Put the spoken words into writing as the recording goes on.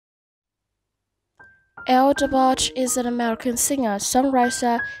Eldra Patrick is an American singer,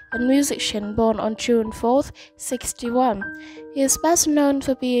 songwriter, and musician born on June 4, 1961. He is best known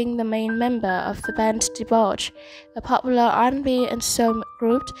for being the main member of the band DeBarge, a popular R&B and soul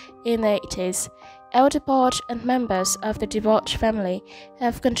group in the 80s. Eldra Patrick and members of the DeBarge family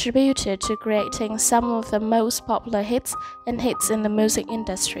have contributed to creating some of the most popular hits in the music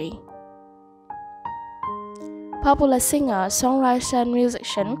industry. Popular singer, songwriter, and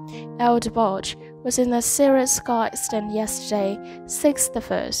musician Eldra Patrick was in a serious car accident yesterday, 6th the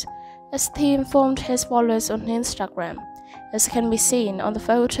 1st, as he informed his followers on Instagram, as can be seen on the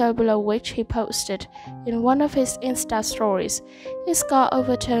photo below which he posted in one of his Insta stories. His car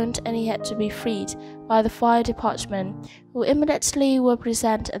overturned and he had to be freed by the fire department, who immediately were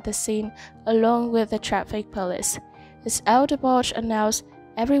present at the scene along with the traffic police. As Eldra Patrick announced,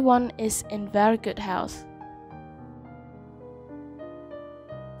 everyone is in very good health.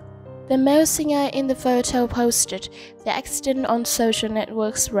 The male singer in the photo posted the accident on social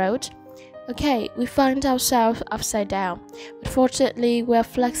networks wrote, "Okay, we find ourselves upside down, but fortunately we are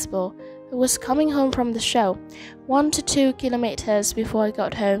flexible. I was coming home from the show. 1 to 2 kilometers before I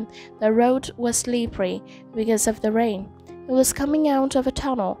got home, the road was slippery because of the rain. It was coming out of a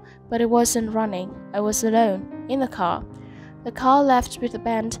tunnel, but it wasn't running. I was alone, in the car. The car left with the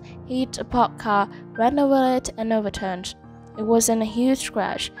bend, hit a parked car, ran over it and overturned. It wasn't a huge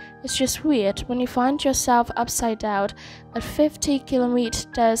crash. It's just weird when you find yourself upside down at 50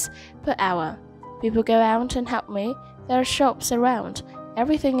 kilometers per hour. People go out and help me. There are shops around.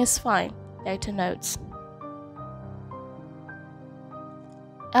 Everything is fine," later notes.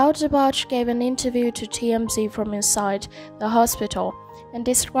 Eldra Patrick gave an interview to TMZ from inside the hospital and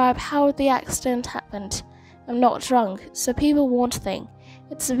described how the accident happened. "I'm not drunk, so people won't think.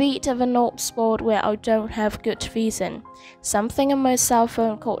 It's a bit of an odd spot where I don't have good vision. Something on my cell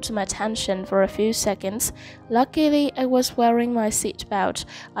phone caught my attention for a few seconds. Luckily, I was wearing my seatbelt.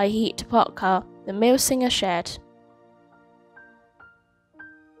 I hit the parked car," the male singer shared.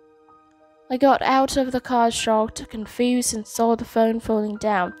 "I got out of the car shocked, confused, and saw the phone falling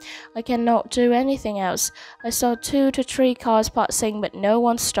down. I cannot do anything else. I saw 2 to 3 cars passing, but no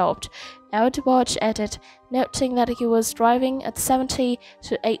one stopped," Eldra Patrick added, noting that he was driving at 70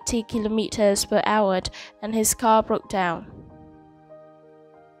 to 80 kilometers per hour and his car broke down.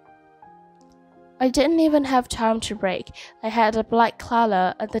 "I didn't even have time to brake. I had a black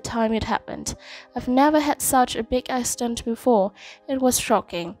Lalah at the time it happened. I've never had such a big accident before. It was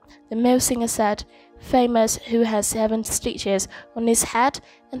shocking," the male singer said. Famous, who has 7 stitches on his head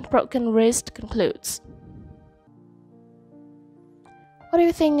and broken wrist, concludes. What do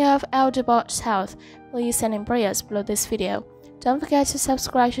you think of Eldra Patrick's health? Please send in prayers below this video. Don't forget to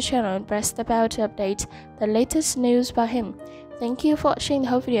subscribe to the channel and press the bell to update the latest news about him. Thank you for watching the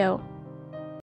whole video.